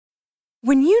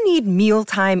When you need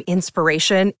mealtime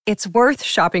inspiration, it's worth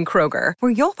shopping Kroger,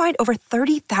 where you'll find over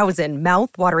 30,000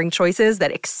 mouth-watering choices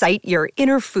that excite your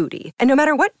inner foodie. And no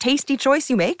matter what tasty choice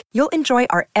you make, you'll enjoy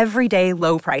our everyday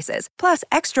low prices, plus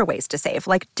extra ways to save,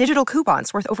 like digital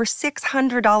coupons worth over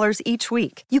 $600 each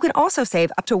week. You can also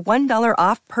save up to $1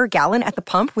 off per gallon at the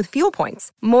pump with fuel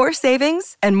points. More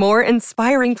savings and more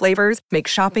inspiring flavors make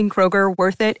shopping Kroger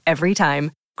worth it every time.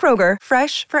 Kroger,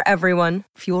 fresh for everyone.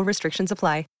 Fuel restrictions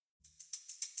apply.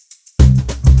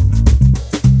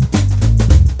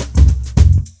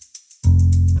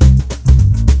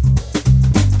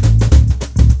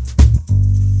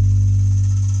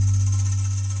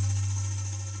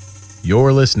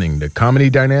 You're listening to Comedy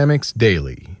Dynamics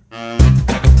Daily.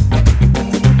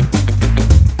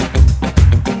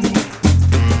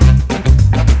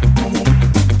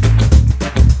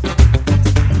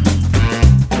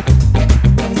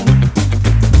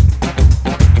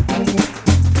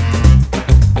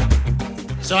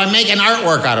 So I'm making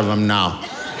artwork out of them now.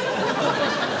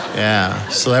 Yeah,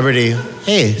 celebrity.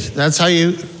 Hey, that's how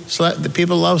the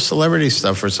people love celebrity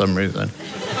stuff for some reason.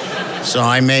 So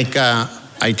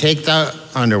I take the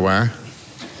underwear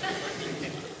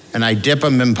and I dip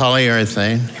them in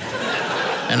polyurethane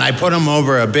and I put them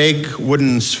over a big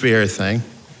wooden sphere thing.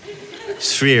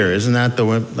 Sphere, isn't that the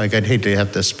one? Like, I'd hate to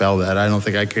have to spell that. I don't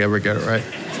think I could ever get it right.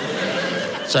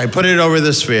 So I put it over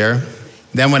the sphere.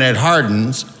 Then when it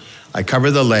hardens, I cover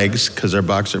the legs because they're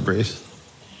boxer briefs.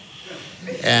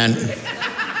 And,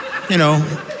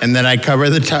 and then I cover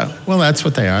the top. Well, that's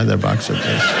what they are. They're boxer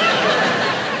briefs.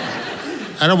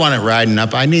 I don't want it riding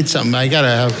up. I need something. I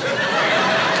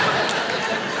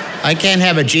can't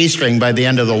have a G-string by the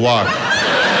end of the walk.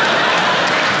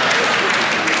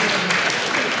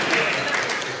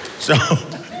 So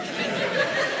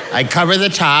I cover the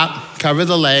top, cover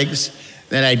the legs,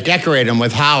 then I decorate them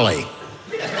with holly.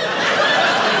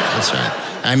 That's right.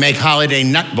 I make holiday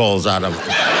nut bowls out of them.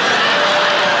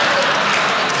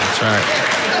 That's right.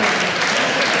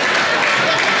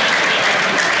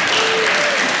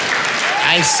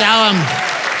 I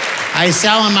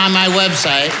sell them on my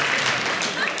website,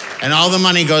 and all the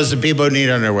money goes to people who need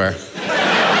underwear.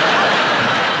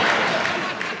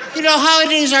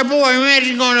 Holidays are boring.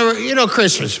 Imagine going to,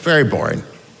 Christmas, very boring.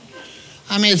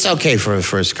 I mean, it's okay for the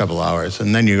first couple hours,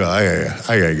 and then you go, I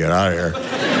gotta get out of here.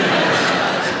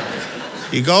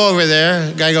 You go over there,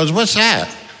 the guy goes, what's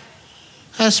that?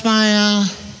 That's my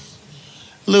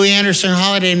Louie Anderson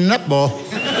holiday nut bowl.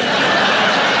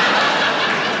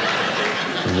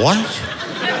 What?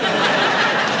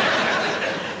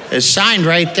 It's signed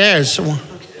right there. It's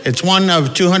one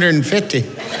of 250.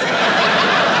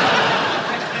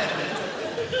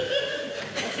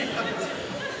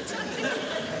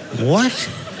 What?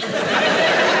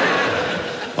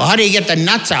 Well, how do you get the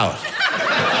nuts out?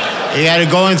 You got to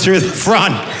go in through the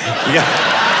front.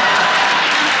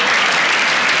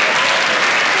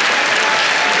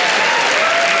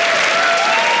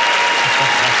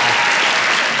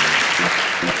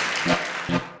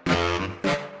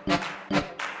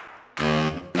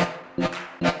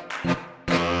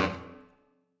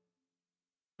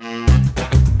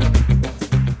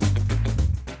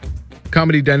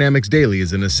 Comedy Dynamics Daily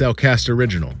is an Acelcast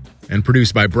original and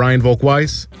produced by Brian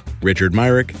Volk-Weiss, Richard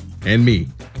Myrick, and me,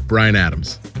 Brian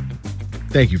Adams.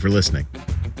 Thank you for listening.